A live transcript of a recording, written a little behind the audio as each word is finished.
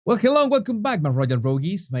Well, hello and welcome back, my Royal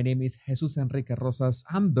Roguies. My name is Jesus Enrique Rosas.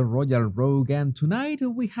 I'm the Royal Rogue, and tonight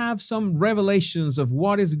we have some revelations of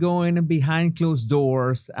what is going behind closed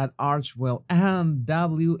doors at Archwell and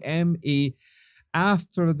WME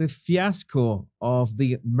after the fiasco of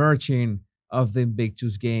the merging of the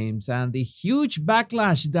Invictus Games and the huge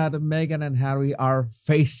backlash that Meghan and Harry are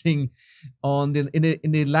facing in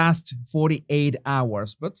the last 48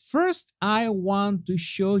 hours. But first, I want to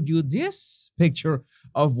show you this picture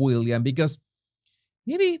of William because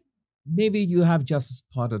maybe you have just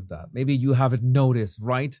spotted that. Maybe you haven't noticed,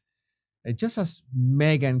 right? Just as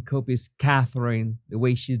Meghan copies Catherine, the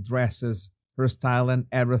way she dresses, her style and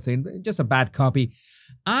everything, just a bad copy.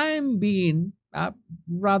 I'm being a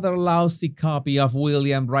rather lousy copy of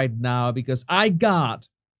William right now because I got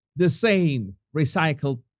the same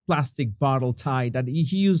recycled plastic bottle tie that he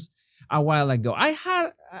used a while ago. I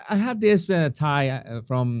had this tie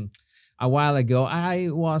from a while ago. I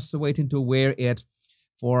was waiting to wear it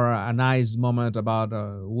for a nice moment about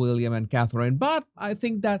William and Catherine, but I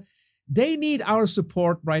think that they need our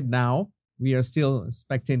support right now. We are still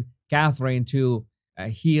expecting Catherine to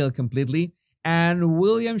heal completely, and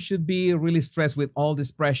William should be really stressed with all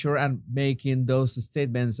this pressure and making those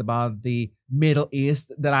statements about the Middle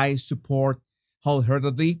East that I support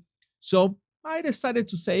wholeheartedly. So I decided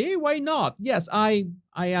to say, hey, why not? Yes, I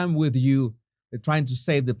am with you, trying to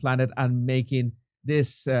save the planet and making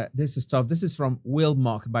this stuff. This is from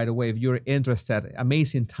Wilmot, by the way, if you're interested.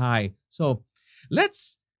 Amazing tie. So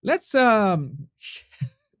let's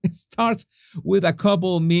start with a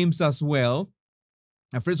couple memes as well.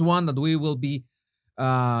 The first one that we will be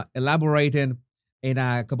elaborating in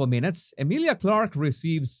a couple minutes. Emilia Clarke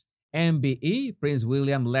receives MBE. Prince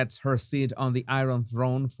William lets her sit on the Iron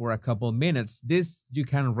Throne for a couple minutes. This you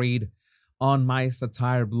can read on my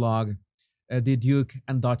satire blog, the Duke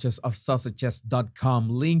and Duchess of Sausages.com.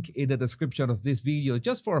 Link in the description of this video,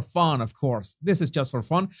 just for fun, of course. This is just for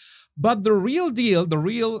fun. But the real deal, the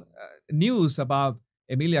real news about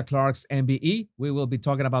Emilia Clarke's MBE, we will be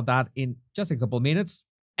talking about that in just a couple minutes.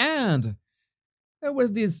 And there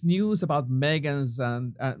was this news about Meghan's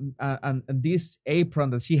and this apron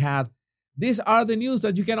that she had. These are the news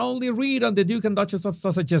that you can only read on the Duke and Duchess of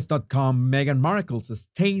Sausages.com. Meghan Markle's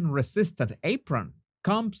stain-resistant apron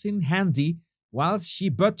comes in handy while she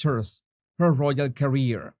butters her royal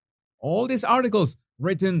career. All these articles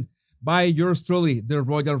written by yours truly, the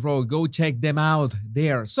Royal Rogue. Go check them out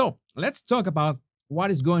there. So let's talk about what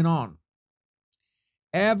is going on.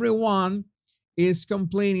 Everyone is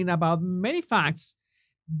complaining about many facts.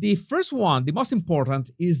 The first one, the most important,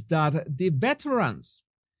 is that the veterans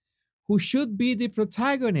who should be the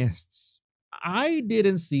protagonists, I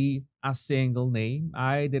didn't see a single name.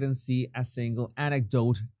 I didn't see a single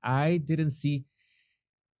anecdote. I didn't see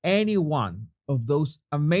any one of those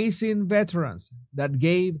amazing veterans that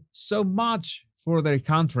gave so much for their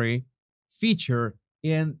country featured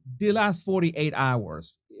in the last 48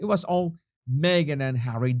 hours. It was all Meghan and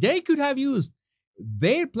Harry. They could have used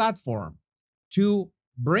their platform to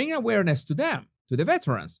bring awareness to them, to the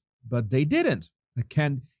veterans, but they didn't.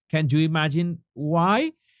 Can you imagine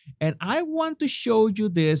why? And I want to show you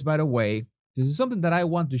this, by the way. This is something that I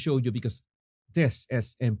want to show you because this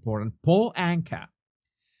is important. Paul Anka.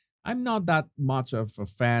 I'm not that much of a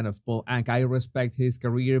fan of Paul Anka. I respect his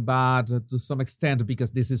career, but to some extent, because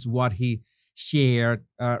this is what he shared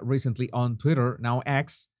recently on Twitter, now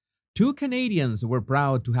X. Two Canadians were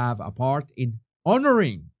proud to have a part in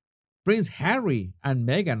honoring Prince Harry and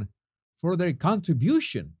Meghan for their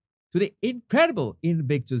contribution to the incredible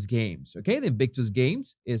Invictus Games. Okay, the Invictus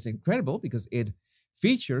Games is incredible because it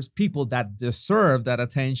features people that deserve that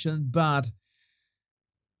attention, but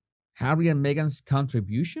Harry and Meghan's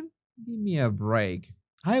contribution? Give me a break.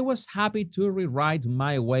 I was happy to rewrite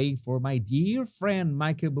my way for my dear friend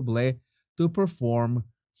Michael Bublé to perform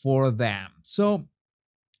for them. So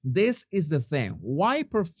this is the thing. Why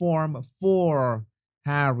perform for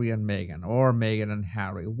Harry and Meghan or Meghan and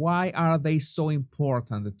Harry? Why are they so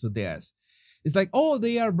important to this? It's like, oh,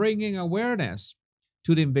 they are bringing awareness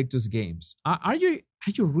to the Invictus Games. Are you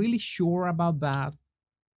really sure about that?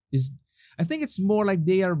 I think it's more like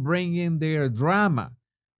they are bringing their drama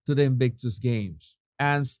to the Invictus Games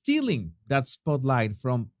and stealing that spotlight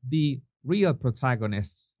from the real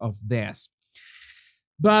protagonists of this.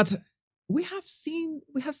 But we have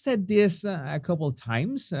said this a couple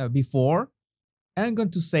times before. I'm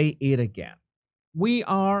going to say it again. We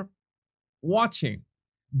are watching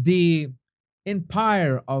the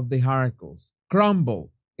empire of the Harkles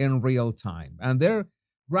crumble in real time, and they're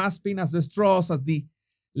grasping at the straws as the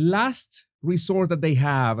last resort that they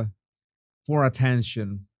have for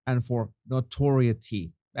attention and for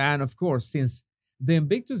notoriety. And of course, since the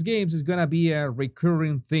Invictus Games is gonna be a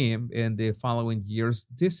recurring theme in the following years,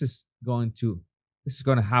 this is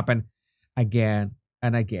gonna happen again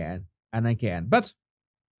and again and again. But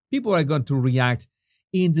people are going to react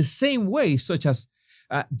in the same way, such as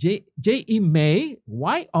J.E. May.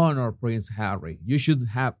 Why honor Prince Harry? You should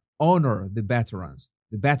have honor the veterans.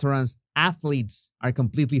 The veterans athletes are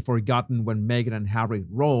completely forgotten when Meghan and Harry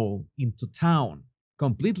roll into town.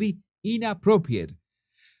 Completely inappropriate.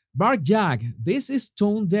 Bark Jack, this is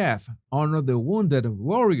tone deaf. Honor the wounded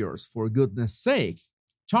warriors for goodness sake.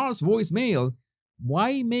 Charles voicemail,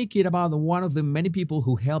 why make it about one of the many people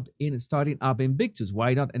who helped in starting up Invictus?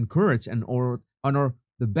 Why not encourage and honor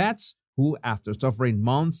the vets who, after suffering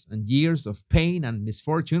months and years of pain and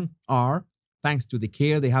misfortune, are, thanks to the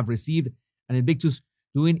care they have received, and Invictus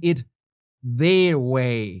doing it their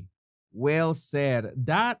way? Well said.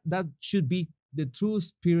 That should be the true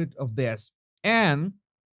spirit of this. And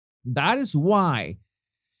that is why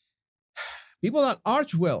people at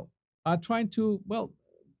Archwell are trying to, well,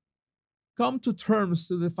 come to terms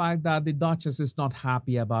to the fact that the Duchess is not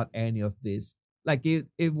happy about any of this. Like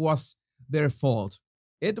it was their fault.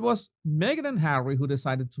 It was Meghan and Harry who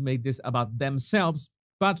decided to make this about themselves,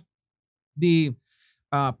 but the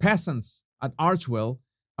peasants at Archwell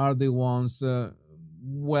are the ones,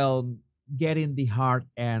 well, getting the hard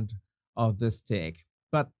end of the stick.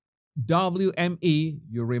 But WME,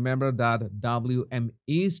 you remember that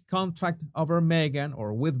WME's contract over Meghan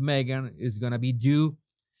or with Meghan is going to be due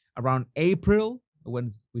around April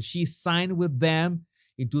when she signed with them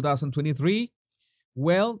in 2023.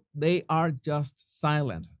 Well, they are just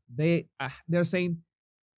silent. They're saying,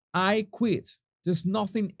 I quit. There's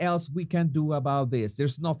nothing else we can do about this.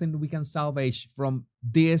 There's nothing we can salvage from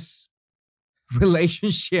this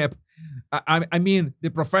relationship. I mean, the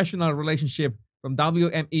professional relationship from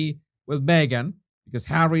WME with Meghan, because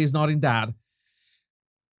Harry is not in that.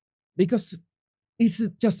 Because it's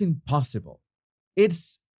just impossible.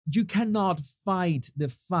 You cannot fight the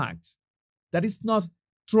fact that it's not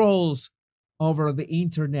trolls over the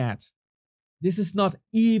internet. This is not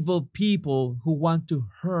evil people who want to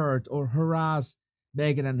hurt or harass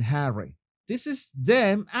Meghan and Harry. This is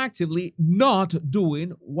them actively not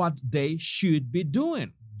doing what they should be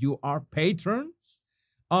doing. You are patrons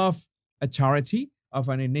of a charity, of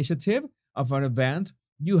an initiative, of an event.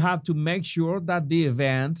 You have to make sure that the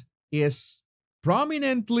event is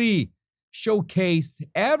prominently showcased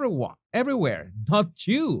everywhere. Not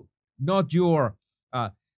you, not your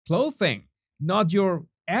clothing, not your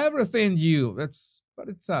everything you.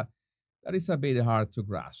 That is a bit hard to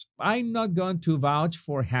grasp. I'm not going to vouch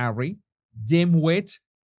for Harry, dimwit,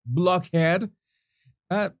 blockhead.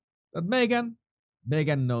 But Meghan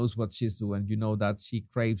knows what she's doing. You know that she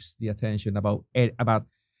craves the attention above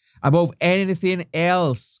anything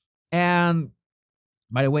else. And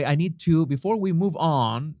by the way, I need to, before we move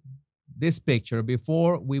on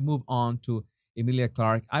to Emilia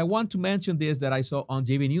Clarke, I want to mention this that I saw on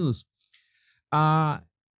JB News.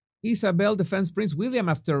 Isabel defends Prince William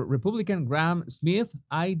after Republican Graham Smith.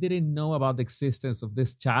 I didn't know about the existence of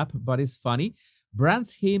this chap, but it's funny.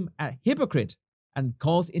 Brands him a hypocrite and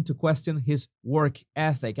calls into question his work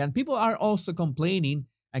ethic. And people are also complaining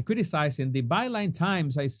and criticizing. The Byline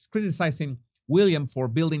Times is criticizing William for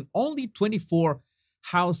building only 24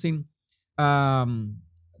 housing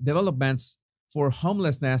developments for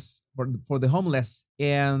homelessness, for the homeless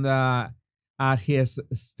and at his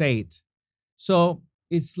estate. So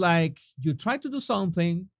it's like you try to do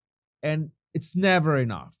something and it's never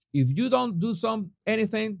enough. If you don't do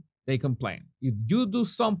anything, they complain. If you do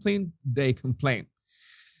something, they complain.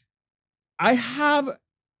 I have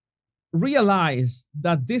realized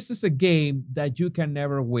that this is a game that you can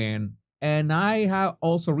never win. And I have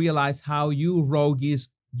also realized how you Roguies,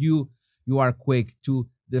 you are quick to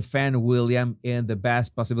defend William in the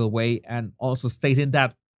best possible way, and also stating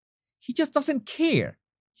that he just doesn't care.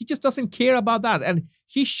 He just doesn't care about that. And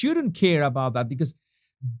he shouldn't care about that, because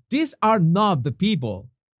these are not the people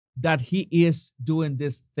that he is doing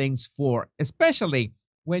these things for, especially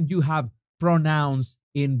when you have pronouns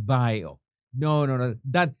in bio. No.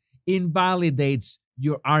 That invalidates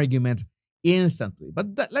your argument instantly.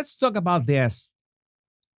 But let's talk about this.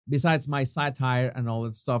 Besides my satire and all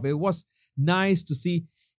that stuff, it was nice to see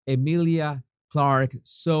Emilia Clarke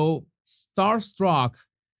so starstruck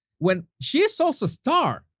when she's also a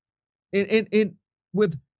star in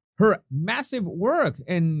with her massive work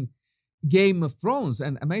in Game of Thrones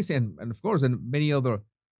and amazing, and of course in many other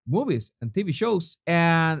movies and TV shows.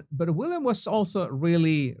 But William was also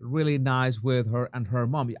really, really nice with her and her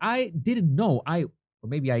mom. I didn't know, or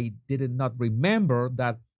maybe I did not remember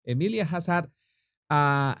that Emilia has had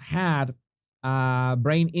had a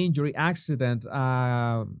brain injury accident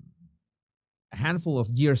a handful of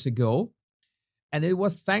years ago. And it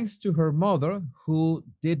was thanks to her mother, who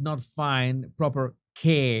did not find proper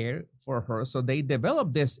care for her. So they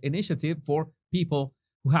developed this initiative for people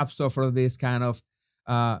who have suffered this kind of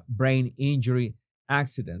brain injury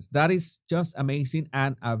accidents. That is just amazing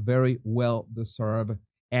and a very well-deserved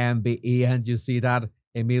MBE. And you see that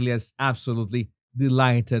Emilia is absolutely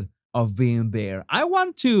delighted of being there. I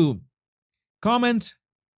want to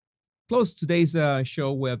close today's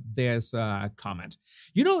show with this comment.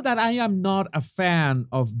 You know that I am not a fan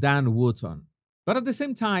of Dan Wootton, but at the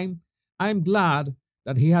same time, I'm glad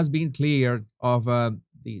that he has been cleared of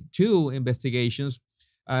the 2 investigations.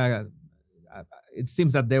 It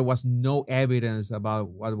seems that there was no evidence about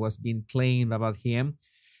what was being claimed about him.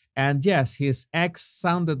 And yes, his ex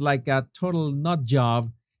sounded like a total nut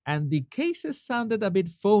job, and the cases sounded a bit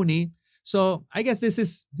phony. So I guess this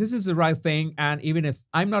is the right thing. And even if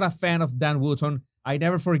I'm not a fan of Dan Wootton, I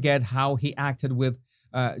never forget how he acted with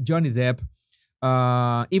Johnny Depp.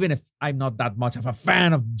 Even if I'm not that much of a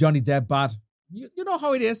fan of Johnny Depp, but you know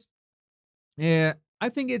how it is. I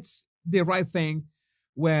think it's the right thing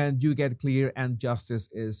when you get clear and justice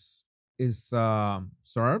is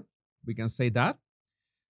served. We can say that.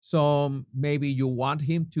 So maybe you want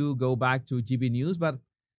him to go back to GB News, but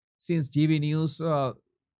since GB News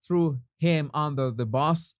threw him under the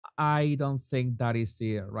bus, I don't think that is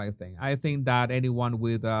the right thing. I think that anyone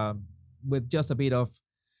with just a bit of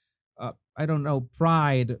I don't know,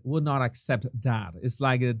 pride would not accept that. It's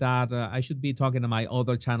like that I should be talking to my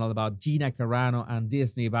other channel about Gina Carano and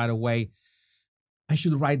Disney, by the way. I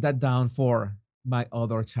should write that down for my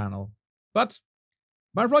other channel. But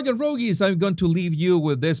my Royal Roguies, I'm going to leave you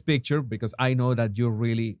with this picture because I know that you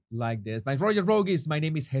really like this. My Royal Roguies, my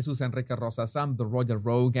name is Jesus Enrique Rosas. I'm the Royal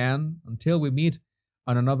Rogue, and until we meet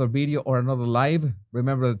on another video or another live,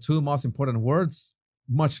 remember the 2 most important words: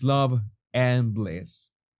 much love and bliss.